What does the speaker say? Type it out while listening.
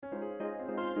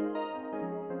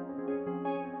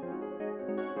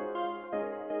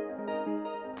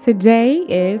Today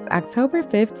is October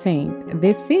 15th.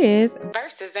 This is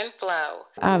Verses and Flow.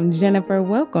 I'm Jennifer.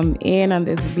 Welcome in on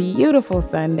this beautiful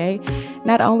Sunday.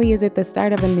 Not only is it the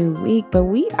start of a new week, but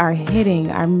we are hitting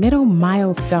our middle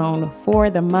milestone for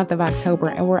the month of October,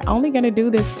 and we're only going to do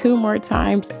this two more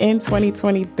times in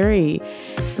 2023.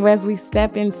 So as we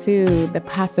step into the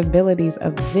possibilities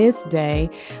of this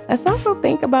day, let's also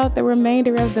think about the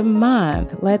remainder of the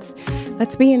month. Let's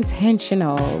be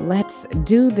intentional. Let's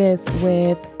do this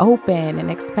with open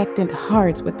and expectant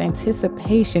hearts, with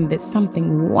anticipation that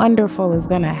something wonderful is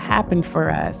going to happen for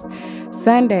us.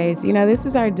 Sundays, this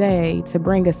is our day to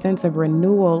bring a sense of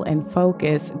renewal and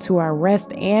focus to our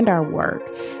rest and our work.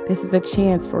 This is a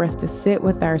chance for us to sit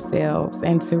with ourselves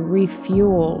and to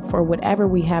refuel for whatever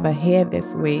we have ahead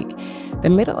this week. The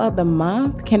middle of the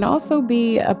month can also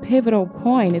be a pivotal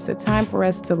point. It's a time for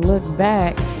us to look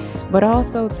back, but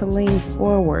also to lean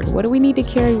forward. What do we need to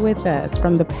carry with us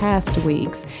from the past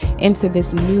weeks into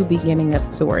this new beginning of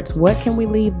sorts? What can we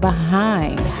leave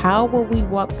behind? How will we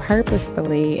walk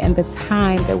purposefully in the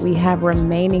time that we have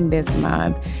remaining this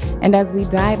month? And as we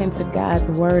dive into God's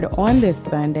word on this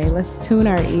Sunday, let's tune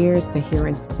our ears to hear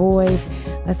his voice.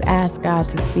 Let's ask God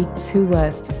to speak to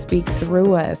us, to speak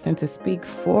through us, and to speak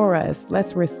for us.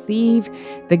 Let's receive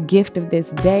the gift of this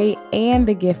day and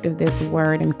the gift of this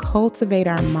word and cultivate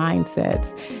our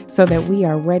mindsets so that we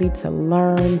are ready to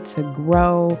learn, to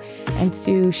grow, and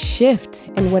to shift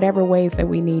in whatever ways that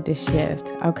we need to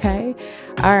shift. Okay?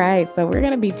 All right. So we're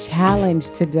going to be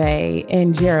challenged today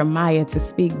in Jeremiah to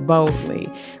speak boldly.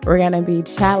 We're going to be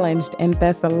challenged in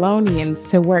Thessalonians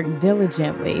to work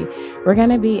diligently. We're going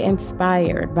to be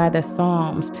inspired by the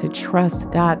Psalms to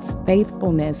trust God's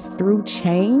faithfulness through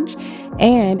change.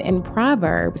 And in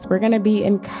Proverbs, we're going to be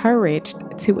encouraged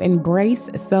to embrace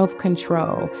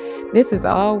self-control. This is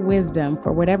all wisdom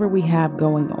for whatever we have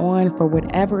going on, for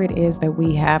whatever it is that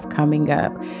we have coming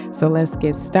up. So let's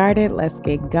get started. Let's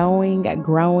get going,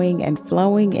 growing, and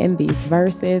flowing in these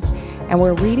verses. And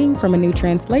we're reading from a new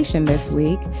translation this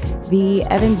week, the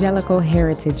Evangelical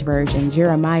Heritage Version,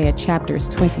 Jeremiah chapters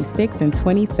 26 and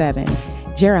 27.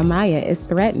 Jeremiah is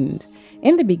threatened.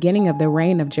 In the beginning of the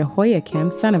reign of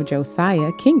Jehoiakim, son of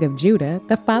Josiah, king of Judah,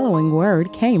 the following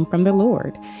word came from the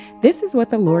Lord. This is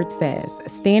what the Lord says: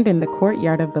 Stand in the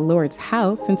courtyard of the Lord's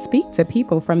house and speak to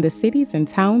people from the cities and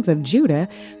towns of Judah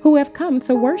who have come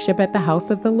to worship at the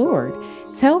house of the Lord.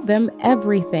 Tell them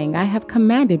everything I have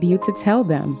commanded you to tell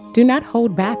them. Do not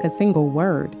hold back a single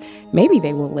word. Maybe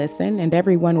they will listen, and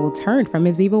everyone will turn from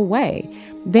his evil way.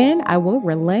 Then I will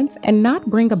relent and not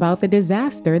bring about the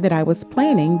disaster that I was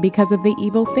planning because of the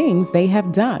evil things they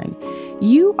have done.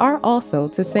 You are also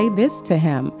to say this to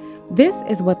him: This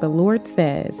is what the Lord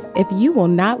says: If you will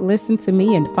not listen to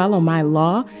me and follow my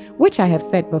law, which I have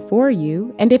set before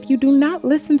you, and if you do not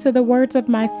listen to the words of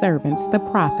my servants, the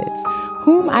prophets,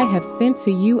 whom I have sent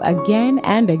to you again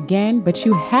and again, but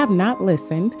you have not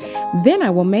listened, then I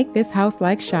will make this house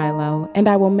like Shiloh, and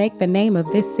I will make the name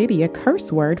of this city a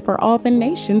curse word for all the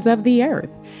nations of the earth.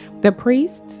 The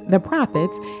priests, the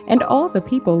prophets, and all the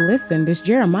people listened as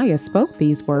Jeremiah spoke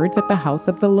these words at the house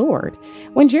of the Lord.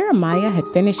 When Jeremiah had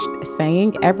finished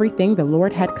saying everything the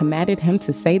Lord had commanded him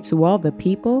to say to all the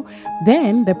people,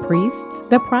 then the priests,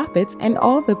 the prophets, and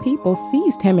all the people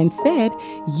seized him and said,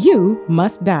 You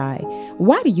must die.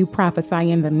 Why do you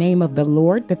prophesy in the name of the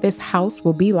Lord that this house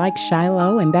will be like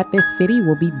Shiloh and that this city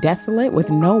will be desolate with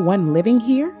no one living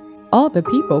here? All the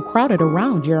people crowded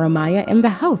around Jeremiah in the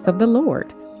house of the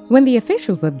Lord. When the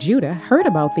officials of Judah heard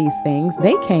about these things,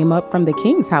 they came up from the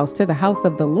king's house to the house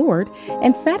of the Lord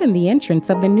and sat in the entrance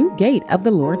of the new gate of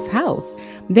the Lord's house.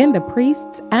 Then the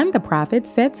priests and the prophets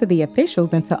said to the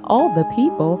officials and to all the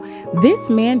people, This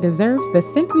man deserves the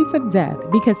sentence of death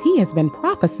because he has been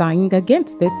prophesying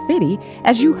against this city,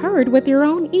 as you heard with your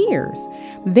own ears.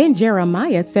 Then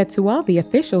Jeremiah said to all the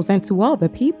officials and to all the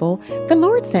people, The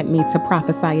Lord sent me to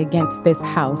prophesy against this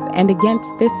house and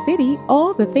against this city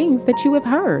all the things that you have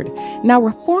heard. Now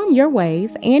reform your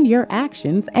ways and your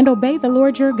actions and obey the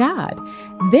Lord your God.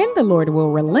 Then the Lord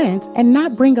will relent and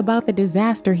not bring about the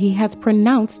disaster he has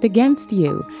pronounced against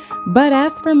you. But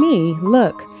as for me,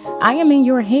 look, I am in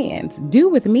your hands. Do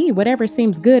with me whatever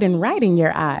seems good and right in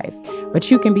your eyes.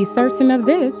 But you can be certain of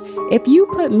this: if you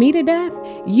put me to death,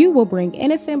 you will bring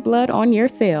innocent blood on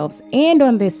yourselves and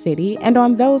on this city and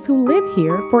on those who live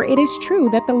here, for it is true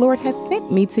that the Lord has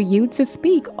sent me to you to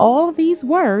speak all these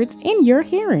words in your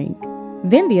hearing.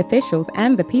 Then the officials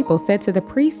and the people said to the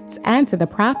priests and to the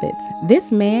prophets,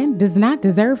 "This man does not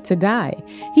deserve to die.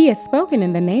 He has spoken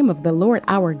in the name of the Lord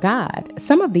our God."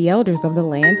 Some of the elders of the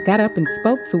land got up and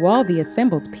spoke to all the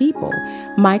assembled people.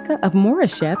 Micah of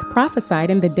Moresheth prophesied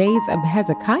in the days of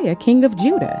Hezekiah, king of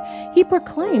Judah. He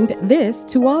proclaimed this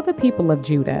to all the people of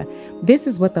Judah. "This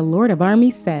is what the Lord of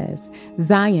armies says.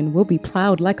 Zion will be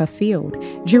plowed like a field.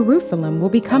 Jerusalem will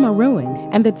become a ruin,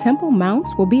 and the Temple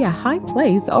Mounts will be a high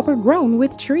place overgrown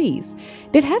with trees."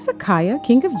 Did Hezekiah,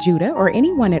 king of Judah, or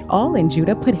anyone at all in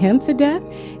Judah put him to death?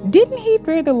 Didn't he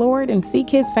fear the Lord and seek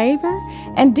his favor?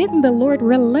 And didn't the Lord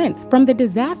relent from the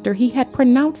disaster he had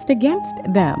pronounced against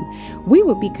them? We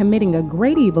would be committing a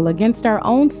great evil against our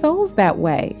own souls that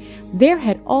way. There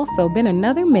had also been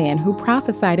another man who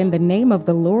prophesied in the name of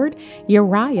the Lord,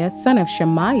 Uriah, son of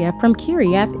Shemaiah from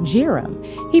Kiriath Jearim.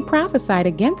 He prophesied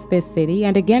against this city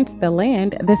and against the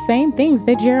land the same things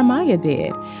that Jeremiah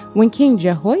did. When King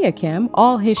Jehoiakim,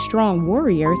 all his strong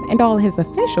warriors, and all his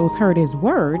officials heard his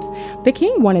words, the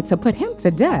king wanted to put him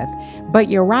to death. But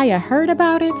Uriah heard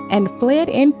about it and fled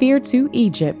in fear to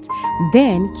Egypt.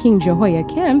 Then King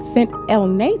Jehoiakim sent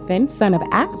Elnathan, son of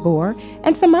Achbor,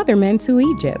 and some other men to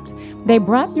Egypt. They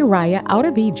brought Uriah out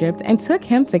of Egypt and took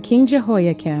him to King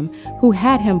Jehoiakim, who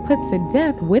had him put to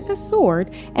death with a sword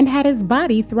and had his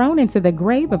body thrown into the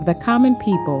grave of the common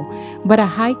people. But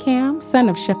Ahikam, son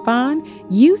of Shaphan,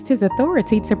 used his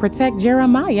authority to protect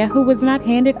Jeremiah, who was not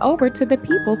handed over to the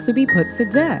people to be put to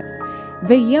death.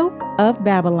 The yoke of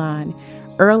Babylon.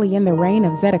 Early in the reign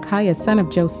of Zedekiah, son of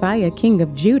Josiah, king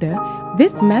of Judah,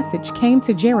 this message came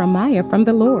to Jeremiah from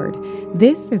the Lord.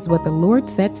 "This is what the Lord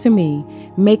said to me.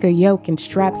 Make a yoke and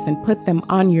straps and put them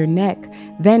on your neck.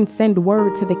 Then send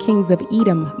word to the kings of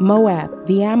Edom, Moab,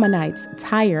 the Ammonites,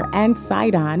 Tyre, and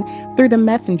Sidon through the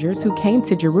messengers who came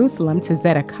to Jerusalem to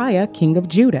Zedekiah, king of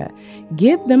Judah.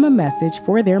 Give them a message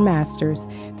for their masters.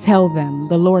 Tell them,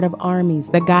 the Lord of armies,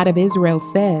 the God of Israel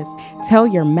says, tell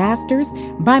your masters,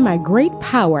 by my great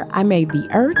power I made the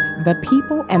earth, the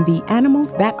people, and the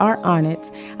animals that are on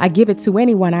it. I give it to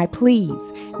anyone I please.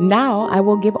 Now I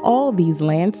will give all these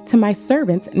lands to my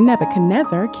servant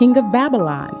Nebuchadnezzar, king of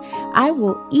Babylon. I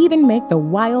will even make the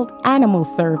wild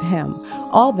animals serve him.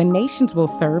 All the nations will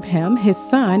serve him, his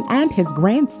son and his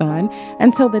grandson,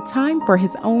 until the time for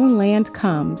his own land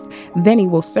comes. Then he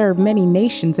will serve many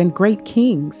nations and great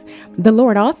kings. The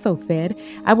Lord also said,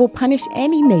 I will punish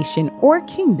any nation or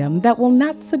kingdom that will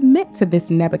not submit to this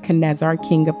Nebuchadnezzar,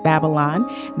 king of Babylon,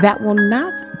 that will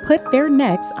not put their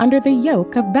necks under the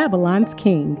yoke of Babylon's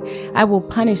king. I will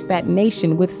punish that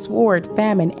nation with sword,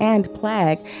 famine, and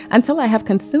plague until I have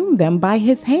consumed them by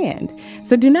his hand.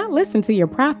 So do not listen to your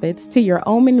prophets, to your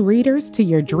omen readers, to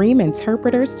your dream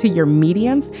interpreters, to your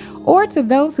mediums, or to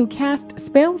those who cast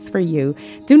spells for you.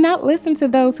 Do not listen to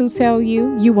those who tell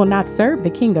you you will not serve the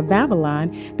king of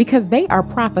Babylon, because they are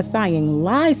prophesying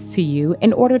lies to you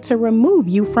in order to remove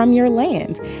you from your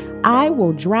land. I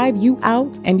will drive you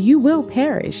out and you will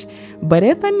perish. But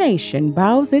if a nation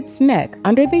bows its neck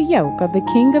under the yoke of the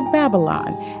king of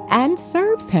Babylon and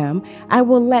serves him, I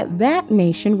will let that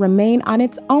nation remain on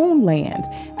its own land.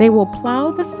 They will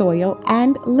plow the soil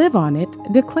and live on it,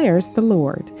 declares the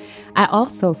Lord. I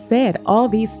also said all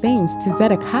these things to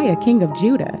Zedekiah, king of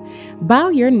Judah. Bow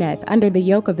your neck under the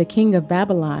yoke of the king of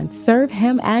Babylon, serve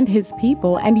him and his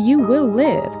people, and you will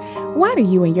live. Why do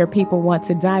you and your people want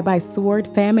to die by sword,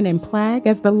 famine, and plague,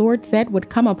 as the Lord said would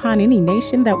come upon any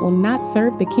nation that will not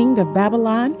serve the king of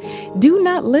Babylon? Do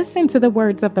not listen to the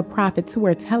words of the prophets who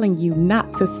are telling you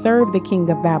not to serve the king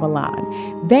of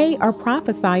Babylon. They are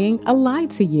prophesying a lie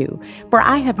to you, for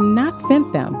I have not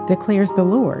sent them, declares the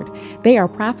Lord. They are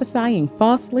prophesying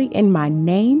falsely in my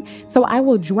name, so I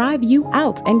will drive you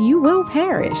out and you will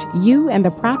perish, you and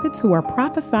the prophets who are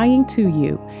prophesying to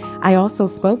you. I also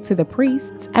spoke to the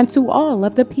priests and to all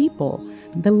of the people.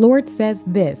 The Lord says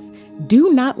this,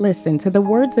 do not listen to the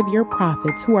words of your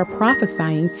prophets who are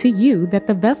prophesying to you that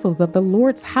the vessels of the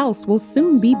Lord's house will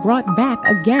soon be brought back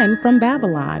again from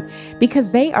Babylon, because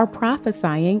they are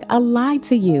prophesying a lie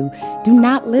to you. Do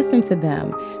not listen to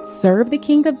them. Serve the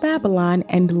king of Babylon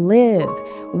and live.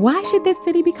 Why should this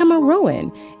city become a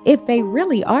ruin? If they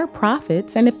really are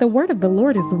prophets, and if the word of the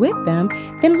Lord is with them,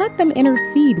 then let them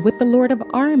intercede with the Lord of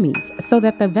armies, so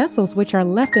that the vessels which are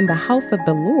left in the house of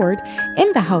the Lord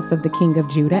in the house of the king of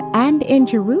Judah and in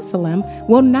Jerusalem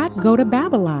will not go to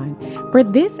Babylon. For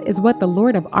this is what the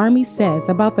Lord of armies says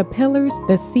about the pillars,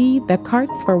 the sea, the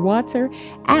carts for water,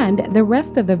 and the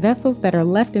rest of the vessels that are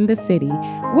left in the city,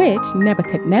 which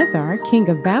Nebuchadnezzar, king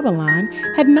of Babylon,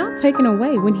 had not taken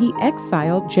away when he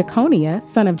exiled Jeconiah,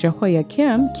 son of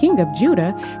Jehoiakim, king of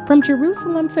Judah, from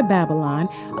Jerusalem to Babylon,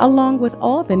 along with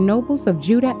all the nobles of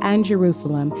Judah and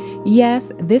Jerusalem.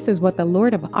 Yes, this is what the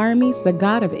Lord of armies, the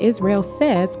God of Israel,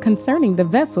 says concerning the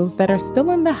vessels that are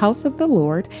still in the house of the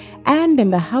Lord and in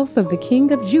the house of the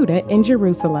king of Judah in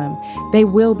Jerusalem. They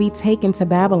will be taken to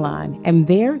Babylon, and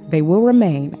there they will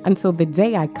remain until the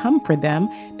day I come for them,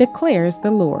 declares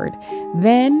the Lord.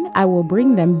 Then I will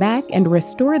bring them back and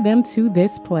restore them to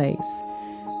this place.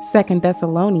 2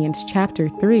 Thessalonians chapter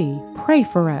 3. Pray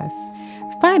for us.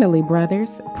 Finally,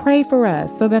 brothers, pray for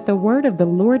us so that the word of the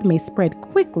Lord may spread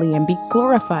quickly and be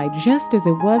glorified just as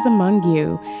it was among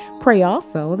you. Pray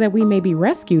also that we may be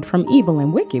rescued from evil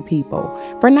and wicked people.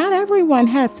 For not everyone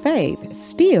has faith.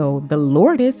 Still, the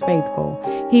Lord is faithful.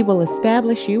 He will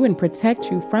establish you and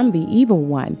protect you from the evil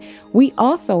one. We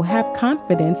also have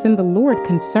confidence in the Lord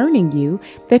concerning you,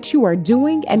 that you are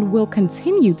doing and will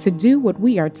continue to do what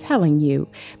we are telling you.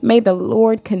 May the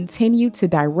Lord continue to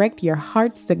direct your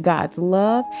hearts to God's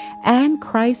love and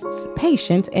Christ's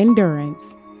patient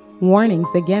endurance. Warnings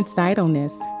against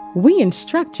idleness. We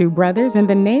instruct you, brothers, in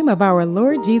the name of our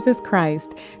Lord Jesus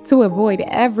Christ, to avoid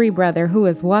every brother who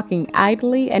is walking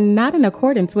idly and not in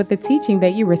accordance with the teaching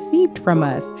that you received from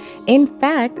us. In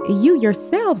fact, you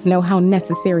yourselves know how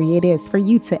necessary it is for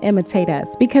you to imitate us,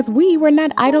 because we were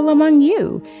not idle among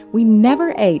you. We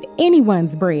never ate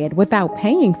anyone's bread without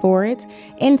paying for it.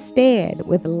 Instead,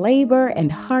 with labor and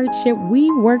hardship,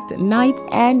 we worked night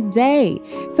and day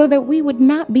so that we would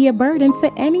not be a burden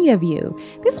to any of you.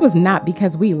 This was not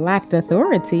because we lacked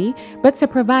authority, but to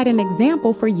provide an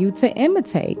example for you to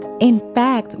imitate. In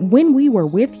fact, when we were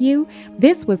with you,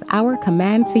 this was our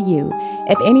command to you.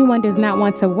 If anyone does not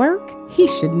want to work, he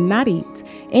should not eat.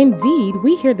 Indeed,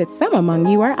 we hear that some among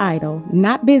you are idle,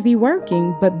 not busy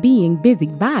working, but being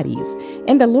busybodies.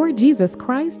 In the Lord Jesus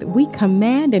Christ, we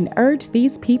command and urge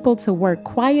these people to work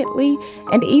quietly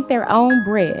and eat their own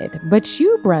bread. But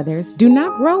you, brothers, do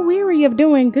not grow weary of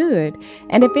doing good.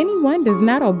 And if anyone does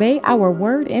not obey our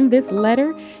word in this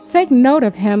letter, take note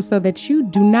of him so that you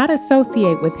do not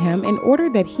associate with him in order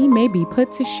that he may be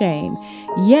put to shame.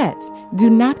 Yet, do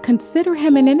not consider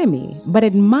him an enemy, but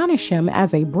admonish him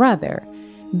as a brother.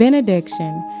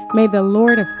 Benediction. May the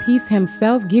Lord of peace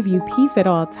himself give you peace at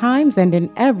all times and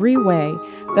in every way.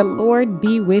 The Lord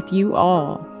be with you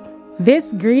all.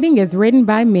 This greeting is written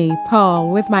by me,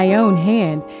 Paul, with my own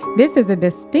hand. This is a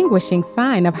distinguishing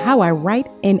sign of how I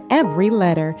write in every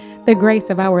letter. The grace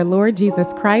of our Lord Jesus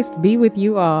Christ be with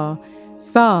you all.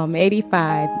 Psalm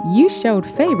 85. You showed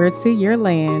favor to your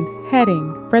land.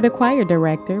 Heading. For the choir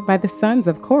director by the sons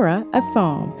of Korah, a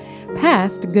psalm.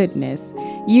 Past goodness.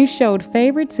 You showed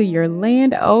favor to your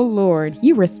land, O Lord.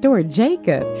 You restored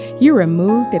Jacob. You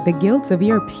removed the guilt of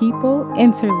your people.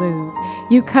 Interlude.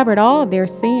 You covered all their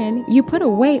sin. You put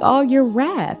away all your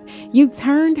wrath. You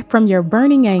turned from your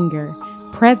burning anger.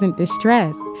 Present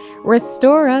distress.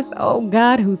 Restore us, O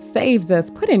God who saves us.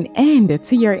 Put an end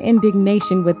to your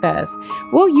indignation with us.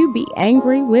 Will you be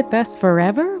angry with us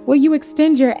forever? Will you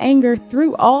extend your anger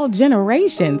through all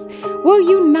generations? Will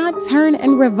you not turn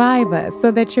and revive us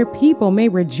so that your people may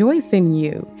rejoice in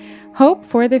you? Hope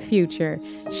for the future.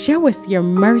 Show us your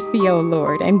mercy, O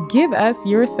Lord, and give us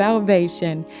your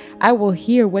salvation. I will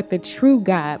hear what the true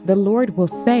God, the Lord, will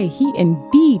say. He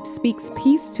indeed speaks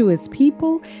peace to his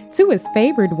people, to his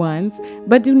favored ones,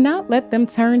 but do not let them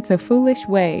turn to foolish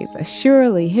ways.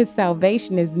 Surely his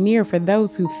salvation is near for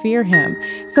those who fear him,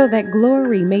 so that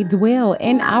glory may dwell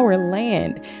in our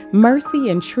land. Mercy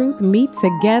and truth meet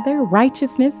together.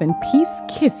 Righteousness and peace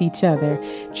kiss each other.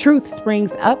 Truth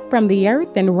springs up from the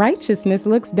earth, and righteousness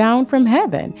looks down from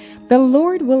heaven. The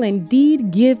Lord will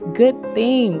indeed give good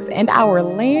things, and our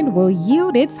land will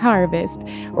yield its harvest.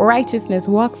 Righteousness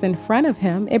walks in front of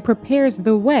him. It prepares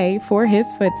the way for his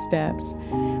footsteps.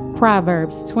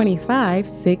 Proverbs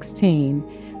 25:16.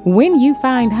 When you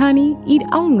find honey, eat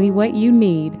only what you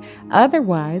need.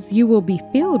 Otherwise, you will be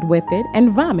filled with it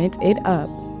and vomit it up.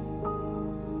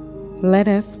 Let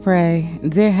us pray.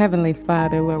 Dear Heavenly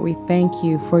Father, Lord, we thank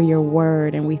you for your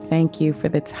word, and we thank you for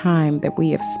the time that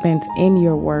we have spent in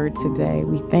your word today.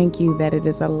 We thank you that it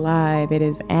is alive, it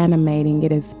is animating,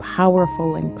 it is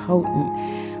powerful and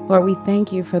potent. Lord, we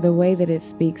thank you for the way that it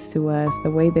speaks to us, the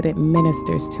way that it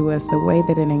ministers to us, the way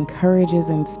that it encourages,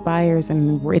 inspires, and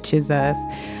enriches us.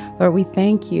 Lord, we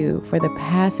thank you for the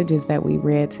passages that we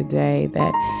read today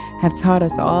that have taught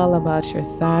us all about your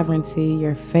sovereignty,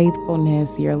 your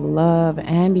faithfulness, your love,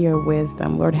 and your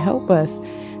wisdom. Lord, help us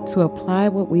to apply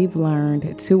what we've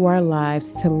learned to our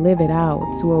lives, to live it out,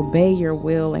 to obey your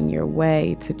will and your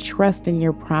way, to trust in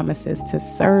your promises, to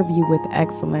serve you with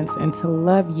excellence, and to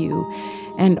love you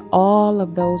and all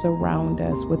of those around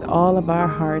us with all of our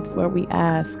hearts. Lord, we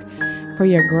ask for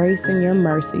your grace and your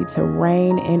mercy to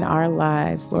reign in our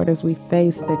lives. Lord, as we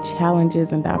face the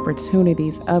challenges and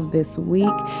opportunities of this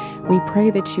week, we pray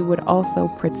that you would also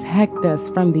protect us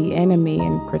from the enemy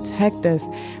and protect us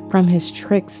from his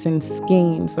tricks and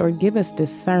schemes. Lord, give us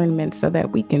discernment so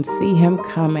that we can see him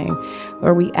coming.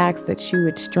 Lord, we ask that you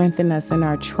would strengthen us in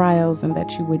our trials and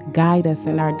that you would guide us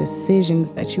in our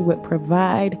decisions, that you would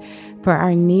provide for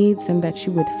our needs, and that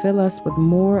you would fill us with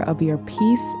more of your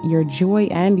peace, your joy,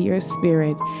 and your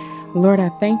spirit. Lord, I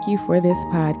thank you for this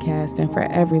podcast and for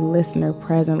every listener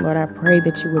present. Lord, I pray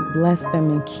that you would bless them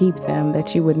and keep them,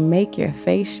 that you would make your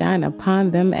face shine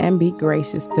upon them and be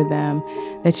gracious to them,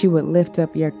 that you would lift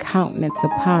up your countenance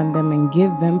upon them and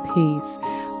give them peace.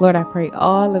 Lord, I pray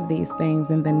all of these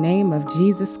things in the name of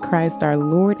Jesus Christ, our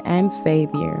Lord and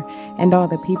Savior. And all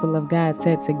the people of God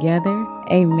said together,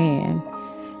 amen.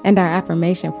 And our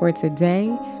affirmation for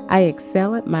today: I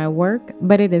excel at my work,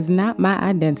 but it is not my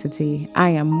identity. I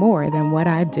am more than what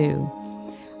I do.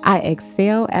 I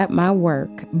excel at my work,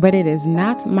 but it is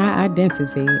not my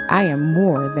identity. I am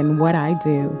more than what I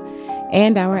do.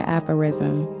 And our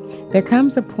aphorism: there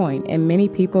comes a point in many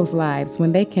people's lives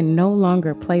when they can no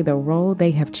longer play the role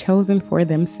they have chosen for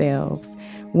themselves.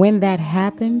 When that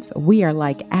happens, we are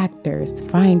like actors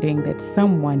finding that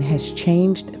someone has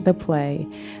changed the play.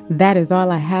 That is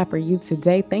all I have for you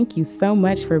today. Thank you so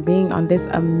much for being on this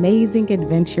amazing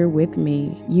adventure with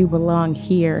me. You belong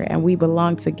here and we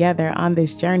belong together on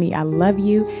this journey. I love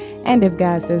you. And if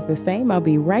God says the same, I'll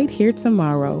be right here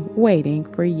tomorrow waiting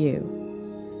for you.